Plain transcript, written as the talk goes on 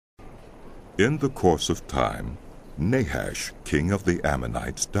In the course of time, Nahash, king of the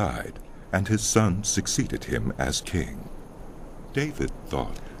Ammonites, died, and his son succeeded him as king. David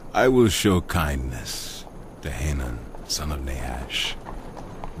thought, I will show kindness to Hanun, son of Nahash,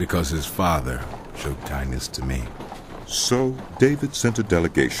 because his father showed kindness to me. So David sent a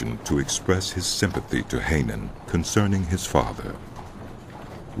delegation to express his sympathy to Hanun concerning his father.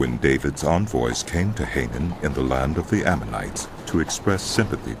 When David's envoys came to Hanun in the land of the Ammonites to express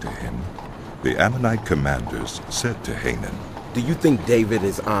sympathy to him, the Ammonite commanders said to Hanun, Do you think David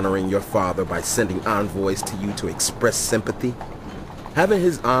is honoring your father by sending envoys to you to express sympathy? Haven't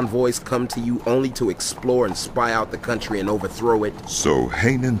his envoys come to you only to explore and spy out the country and overthrow it? So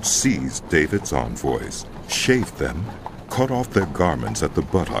Hanun seized David's envoys, shaved them, cut off their garments at the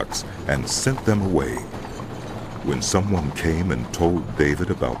buttocks, and sent them away. When someone came and told David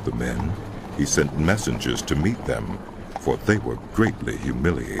about the men, he sent messengers to meet them, for they were greatly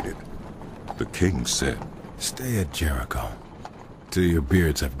humiliated. The king said, Stay at Jericho till your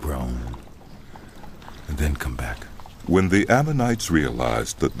beards have grown, and then come back. When the Ammonites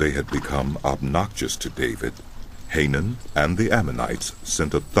realized that they had become obnoxious to David, Hanun and the Ammonites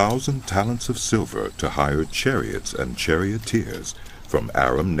sent 1,000 talents of silver to hire chariots and charioteers from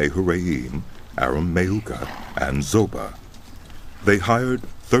Aram Naharaim, Aram Maacah, and Zobah. They hired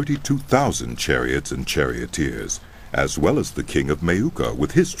 32,000 chariots and charioteers, as well as the king of Maacah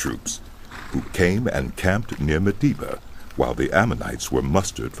with his troops, who came and camped near Medeba, while the Ammonites were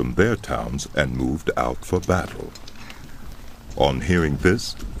mustered from their towns and moved out for battle. On hearing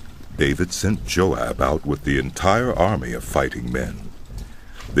this, David sent Joab out with the entire army of fighting men.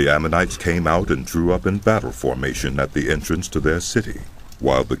 The Ammonites came out and drew up in battle formation at the entrance to their city,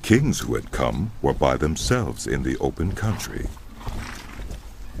 while the kings who had come were by themselves in the open country.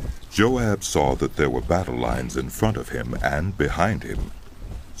 Joab saw that there were battle lines in front of him and behind him,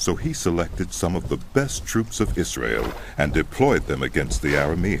 so he selected some of the best troops of Israel and deployed them against the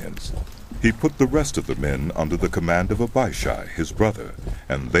Arameans. He put the rest of the men under the command of Abishai, his brother,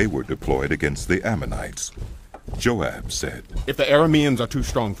 and they were deployed against the Ammonites. Joab said, If the Arameans are too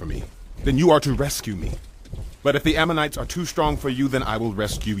strong for me, then you are to rescue me. But if the Ammonites are too strong for you, then I will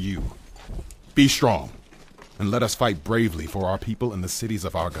rescue you. Be strong, and let us fight bravely for our people and the cities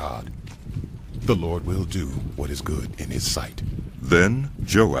of our God. The Lord will do what is good in his sight. Then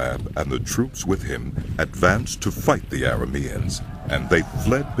Joab and the troops with him advanced to fight the Arameans, and they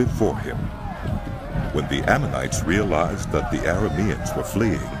fled before him. When the Ammonites realized that the Arameans were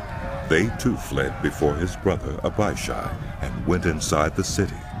fleeing, they too fled before his brother Abishai and went inside the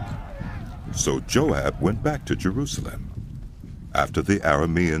city. So Joab went back to Jerusalem. After the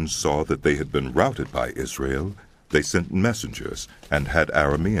Arameans saw that they had been routed by Israel, they sent messengers and had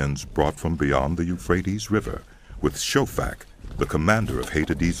Arameans brought from beyond the Euphrates River, with Shophak, the commander of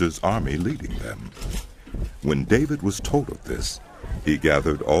Hadadezer's army, leading them. When David was told of this, he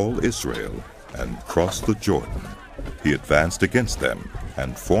gathered all Israel and crossed the Jordan. He advanced against them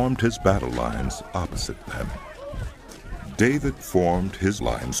and formed his battle lines opposite them. David formed his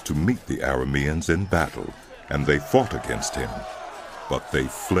lines to meet the Arameans in battle, and they fought against him. But they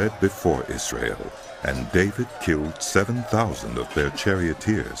fled before Israel, and David killed 7,000 of their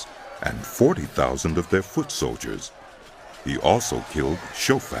charioteers and 40,000 of their foot soldiers. He also killed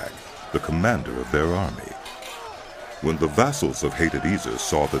Shophak, the commander of their army. When the vassals of Hadadezer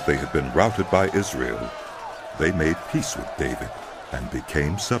saw that they had been routed by Israel, they made peace with David and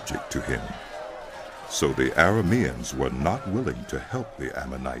became subject to him. So the Arameans were not willing to help the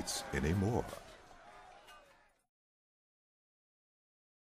Ammonites anymore.